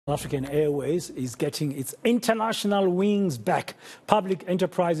African Airways is getting its international wings back. Public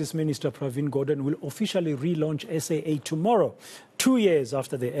Enterprises Minister Pravin Gordhan will officially relaunch SAA tomorrow, 2 years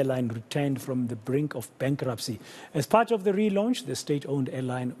after the airline returned from the brink of bankruptcy. As part of the relaunch, the state-owned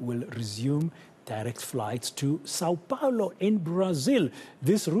airline will resume direct flights to Sao Paulo in Brazil.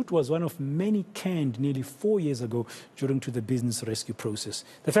 This route was one of many canned nearly 4 years ago during the business rescue process.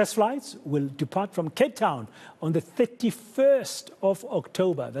 The first flights will depart from Cape Town on the 31st of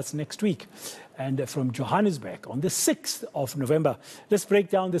October, that's next week, and from Johannesburg on the 6th of November. Let's break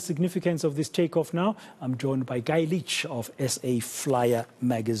down the significance of this takeoff now. I'm joined by Guy Leitch of SA Flyer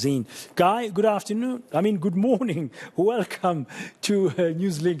magazine. Guy, good afternoon. Good morning. Welcome to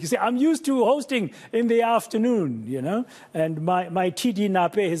Newslink. You see, I'm used to hosting in the afternoon, you know, and my TD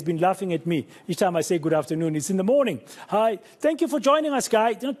Nape has been laughing at me each time I say good afternoon. It's in the morning. Hi, thank you for joining us,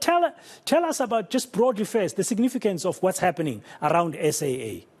 Guy. You know, tell us about, just broadly first, the significance of what's happening around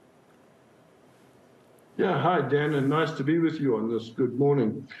SAA. Yeah, hi, Dan, and nice to be with you on this. Good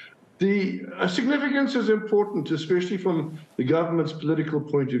morning. The significance is important, especially from the government's political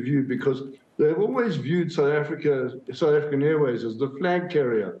point of view, because they've always viewed South African Airways as the flag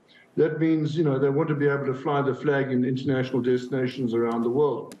carrier. That means, you know, they want to be able to fly the flag in international destinations around the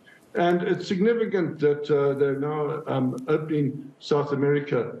world. And it's significant that they're now opening South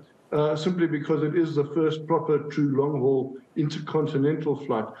America simply because it is the first proper, true long-haul intercontinental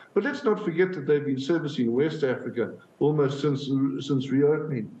flight. But let's not forget that they've been servicing West Africa almost since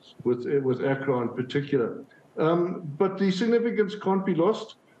reopening, with Accra in particular. But the significance can't be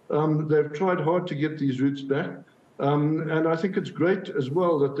lost. They've tried hard to get these routes back. And I think it's great as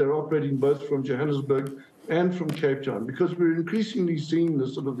well that they're operating both from Johannesburg and from Cape Town, because we're increasingly seeing the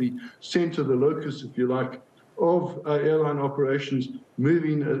sort of the center, the locus, if you like, of airline operations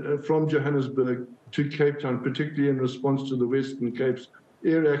moving from Johannesburg to Cape Town, particularly in response to the Western Cape's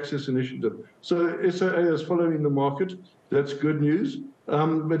Air Access Initiative. So SAA is following the market. That's good news.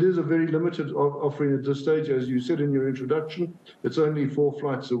 But it is a very limited offering at this stage, as you said in your introduction. It's only 4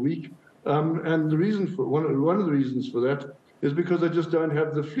 flights a week. And the reason for one of the reasons for that is because they just don't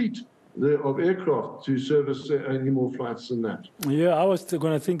have the fleet of aircraft to service any more flights than that. Yeah, I was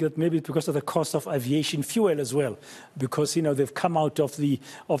going to think that maybe it's because of the cost of aviation fuel as well, because, you know, they've come out of the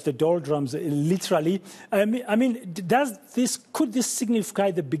doldrums literally. Could this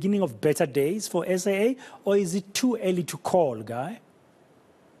signify the beginning of better days for SAA, or is it too early to call, Guy?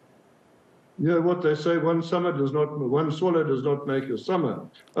 You know what they say, one swallow does not make a summer.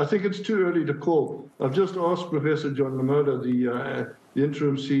 I think it's too early to call. I've just asked Professor John Lamola, the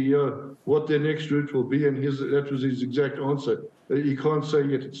interim CEO, what their next route will be, and that was his exact answer. He can't say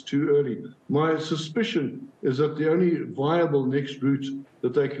yet, it's too early. My suspicion is that the only viable next route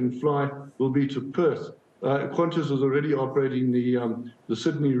that they can fly will be to Perth. Qantas is already operating the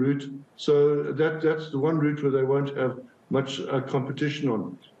Sydney route, so that's the one route where they won't have much competition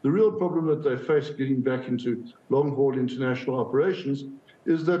on. The real problem that they face getting back into long-haul international operations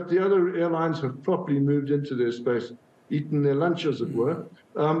is that the other airlines have properly moved into their space, eaten their lunch, as it were,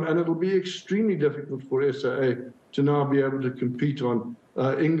 and it'll be extremely difficult for SAA to now be able to compete on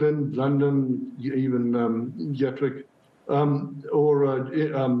England, London, even Gatwick, or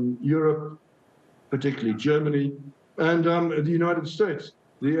Europe, particularly Germany, and the United States.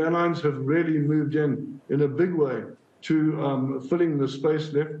 The airlines have really moved in a big way to filling the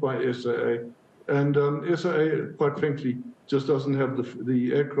space left by SAA, and SAA, quite frankly, just doesn't have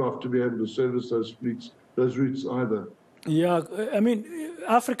the aircraft to be able to service those routes either. Yeah,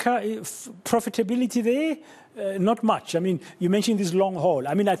 Africa, profitability there, not much. You mentioned this long haul.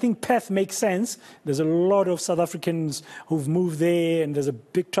 I think Perth makes sense. There's a lot of South Africans who've moved there, and there's a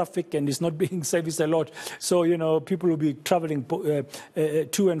big traffic, and it's not being serviced a lot. So, you know, people will be traveling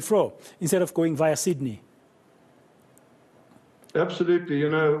to and fro instead of going via Sydney. Absolutely. You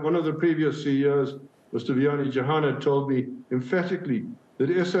know, one of the previous CEOs, Mr. Vianney Johana, told me emphatically that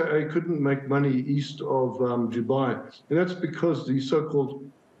SAA couldn't make money east of Dubai. And that's because the so-called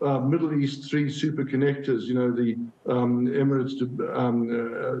Middle East 3 super connectors, you know, the Emirates,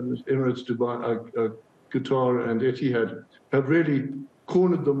 Dubai, Qatar, and Etihad, have really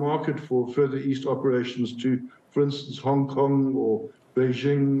cornered the market for further east operations to, for instance, Hong Kong or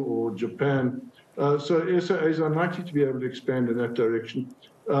Beijing or Japan. So SAA is unlikely to be able to expand in that direction.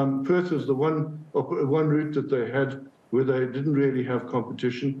 Perth is the one route that they had where they didn't really have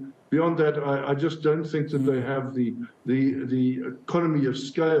competition. Beyond that, I just don't think that they have the economy of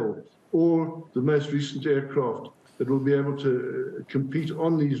scale or the most recent aircraft that will be able to compete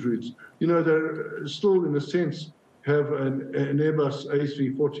on these routes. You know, they're still, in a sense, have an Airbus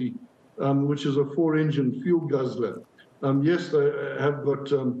A340, which is a 4-engine fuel guzzler. Yes, they have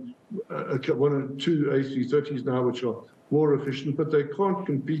got one or two A330s now, which are more efficient, but they can't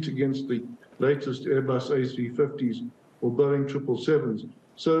compete against the latest Airbus A350s or Boeing 777s.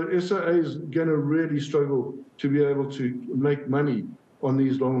 So SAA is going to really struggle to be able to make money on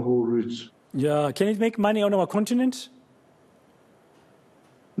these long-haul routes. Yeah, can it make money on our continent?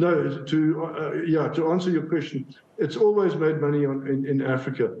 No, to answer your question, it's always made money in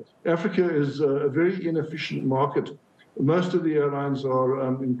Africa. Africa is a very inefficient market. Most of the airlines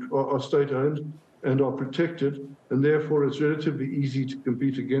are state-owned and are protected, and therefore it's relatively easy to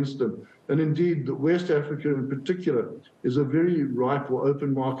compete against them. And indeed, West Africa in particular is a very ripe or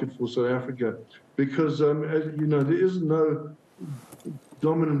open market for South Africa because, as you know, there is no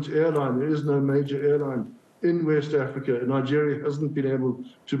dominant airline, there is no major airline in West Africa. Nigeria hasn't been able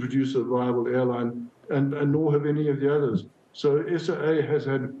to produce a viable airline, and nor have any of the others. So SAA has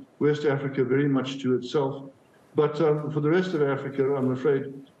had West Africa very much to itself. But for the rest of Africa, I'm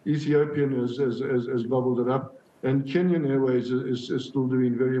afraid Ethiopian has bubbled it up, and Kenyan Airways is still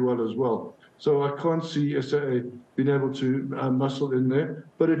doing very well as well. So I can't see SAA being able to muscle in there,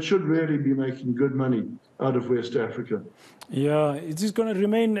 but it should really be making good money out of West Africa. Yeah, it is going to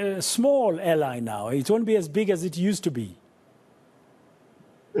remain a small airline now. It won't be as big as it used to be.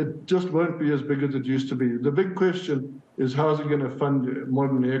 It just won't be as big as it used to be. The big question is how's it going to fund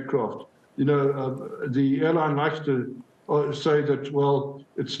modern aircraft? You know, the airline likes to say that, well,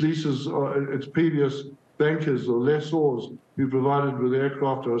 its leases, its previous bankers or lessors who provided with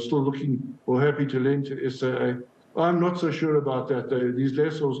aircraft are still looking or happy to lend to SAA. I'm not so sure about that. These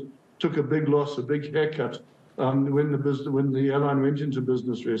lessors took a big loss, a big haircut when the airline went into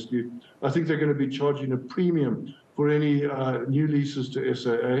business rescue. I think they're going to be charging a premium for any new leases to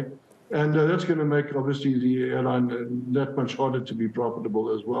SAA. And that's going to make, obviously, the airline that much harder to be profitable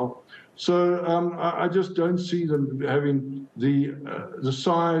as well. So I just don't see them having the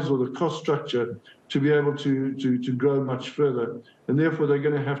size or the cost structure to be able to grow much further. And therefore, they're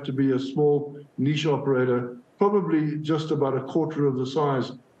going to have to be a small niche operator, probably just about a quarter of the size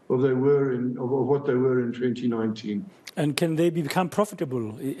of what they were in 2019. And can they become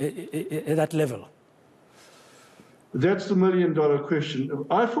profitable at that level? That's the million-dollar question.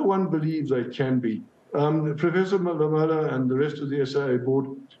 I, for one, believe they can be. Professor Lamola and the rest of the SAA board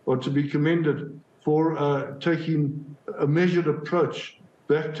are to be commended for taking a measured approach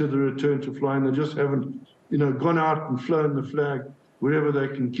back to the return to flying. They just haven't, gone out and flown the flag wherever they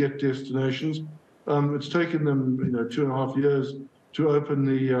can get destinations. It's taken them, 2.5 years to open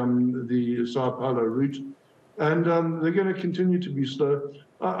the Sao Paulo route, and they're going to continue to be slow.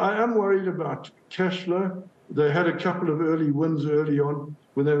 I am worried about cash flow. They had a couple of early wins early on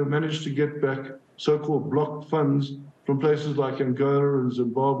when they managed to get back so-called blocked funds from places like Angola and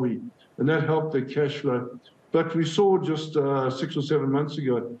Zimbabwe, and that helped their cash flow. But we saw just 6 or 7 months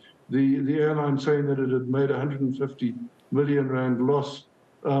ago the airline saying that it had made 150 million rand loss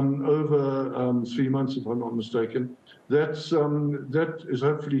over 3 months, if I'm not mistaken. That is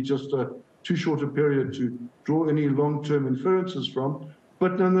hopefully just too short a period to draw any long-term inferences from.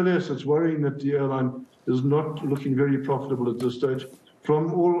 But nonetheless, it's worrying that the airline is not looking very profitable at this stage.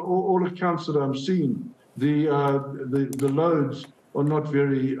 From all accounts that I'm seeing, the loads are not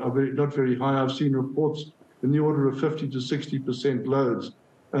very high. I've seen reports in the order of 50 to 60% loads,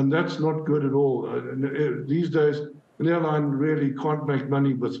 and that's not good at all. These days, an airline really can't make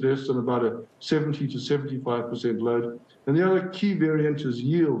money with less than about a 70 to 75% load. And the other key variant is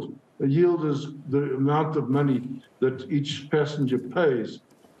yield. A yield is the amount of money that each passenger pays.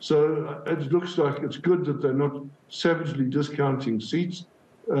 So it looks like it's good that they're not savagely discounting seats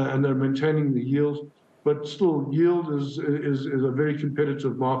and they're maintaining the yield. But still, yield is a very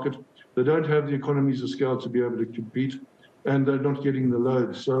competitive market. They don't have the economies of scale to be able to compete, and they're not getting the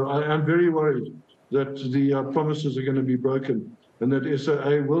loads. So I am very worried that the promises are going to be broken and that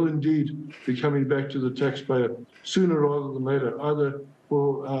SAA will indeed be coming back to the taxpayer sooner rather than later, either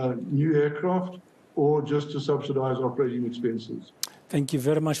for new aircraft or just to subsidize operating expenses. Thank you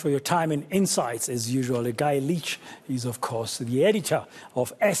very much for your time and insights, as usual. Guy Leitch is, of course, the editor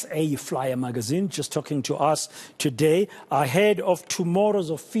of SA Flyer magazine, just talking to us today ahead of tomorrow's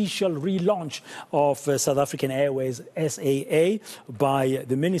official relaunch of South African Airways, SAA, by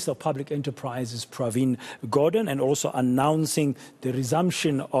the Minister of Public Enterprises, Pravin Gordhan, and also announcing the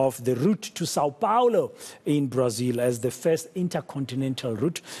resumption of the route to Sao Paulo in Brazil as the first intercontinental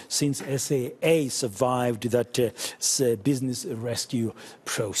route since SAA survived that business rescue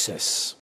process.